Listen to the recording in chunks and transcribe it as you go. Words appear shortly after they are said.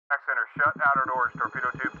Attack center, shut outer doors, torpedo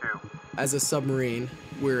tube 2. As a submarine,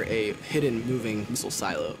 we're a hidden moving missile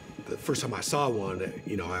silo. The first time I saw one,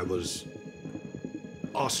 I was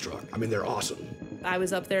awestruck. I mean, they're awesome. I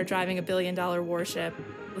was up there driving a billion-dollar warship.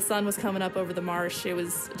 The sun was coming up over the marsh. It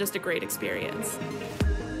was just a great experience.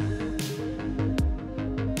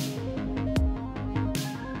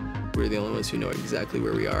 We're the only ones who know exactly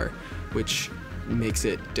where we are, which makes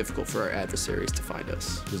it difficult for our adversaries to find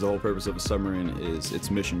us. Because the whole purpose of a submarine is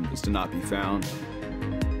its mission is to not be found.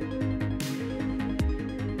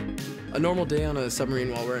 A normal day on a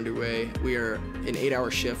submarine while we're underway, we are in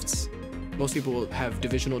 8-hour shifts. Most people have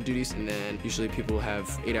divisional duties, and then usually people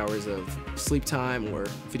have 8 hours of sleep time or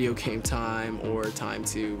video game time or time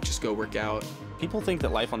to just go work out. People think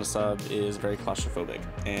that life on a sub is very claustrophobic,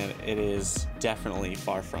 and it is definitely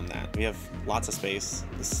far from that. We have lots of space.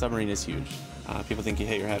 The submarine is huge. People think you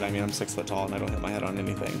hit your head. I mean, I'm 6 foot tall and I don't hit my head on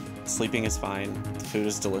anything. Sleeping is fine. The food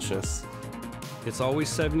is delicious. It's always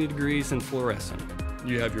 70 degrees and fluorescent.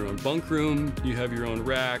 You have your own bunk room, you have your own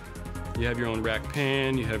rack, you have your own rack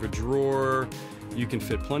pan, you have a drawer, you can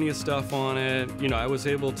fit plenty of stuff on it. I was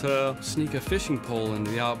able to sneak a fishing pole into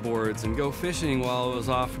the outboards and go fishing while I was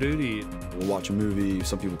off duty. We'll watch a movie,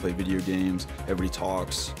 some people play video games, everybody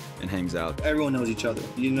talks and hangs out. Everyone knows each other.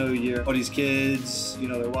 You know your buddies' kids, you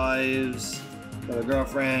know their wives, their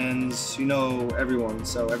girlfriends, you know everyone.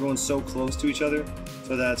 So everyone's so close to each other,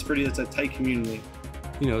 so it's a tight community.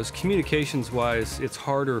 As communications-wise, it's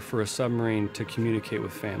harder for a submarine to communicate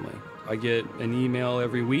with family. I get an email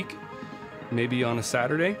every week, maybe on a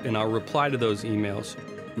Saturday, and I'll reply to those emails.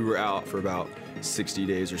 We were out for about 60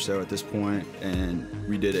 days or so at this point, and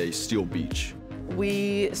we did a steel beach.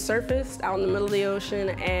 We surfaced out in the middle of the ocean,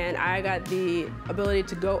 and I got the ability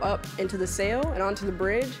to go up into the sail and onto the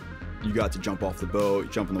bridge. You got to jump off the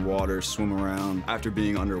boat, jump in the water, swim around. After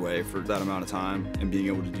being underway for that amount of time and being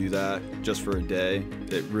able to do that just for a day,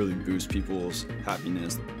 it really boosts people's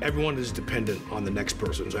happiness. Everyone is dependent on the next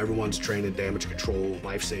person. So everyone's trained in damage control,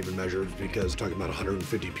 life-saving measures, because talking about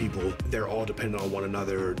 150 people, they're all dependent on one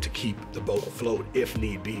another to keep the boat afloat if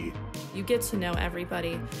need be. You get to know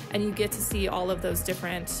everybody, and you get to see all of those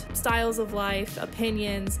different styles of life,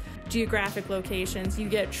 opinions, geographic locations. You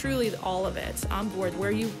get truly all of it on board,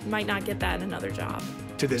 where you might not get that in another job.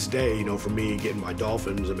 To this day, for me, getting my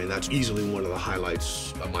dolphins, I mean, that's easily one of the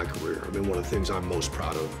highlights of my career. I mean, one of the things I'm most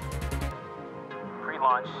proud of.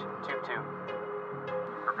 Pre-launch, tube 2.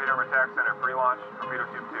 Torpedo attack center, pre-launch, torpedo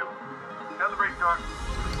tube 2. Down the brakes, dog.